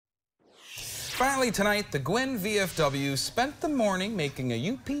Finally tonight, the Gwinn VFW spent the morning making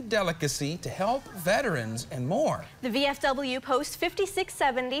a UP delicacy to help veterans and more. The VFW Post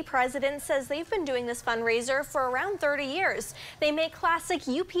 5670 president says they've been doing this fundraiser for around 30 years. They make classic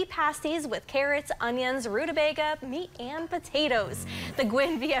UP pasties with carrots, onions, rutabaga, meat, and potatoes. The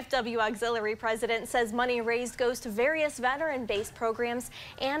Gwinn VFW auxiliary president says money raised goes to various veteran-based programs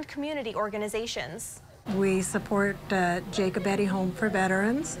and community organizations. We support Jacob Eddy Home for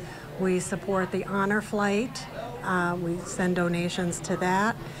Veterans. We support the Honor Flight. We send donations to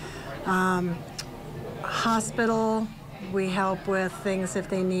that. Hospital, we help with things if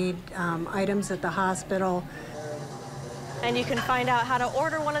they need items at the hospital. And you can find out how to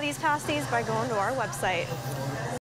order one of these pasties by going to our website.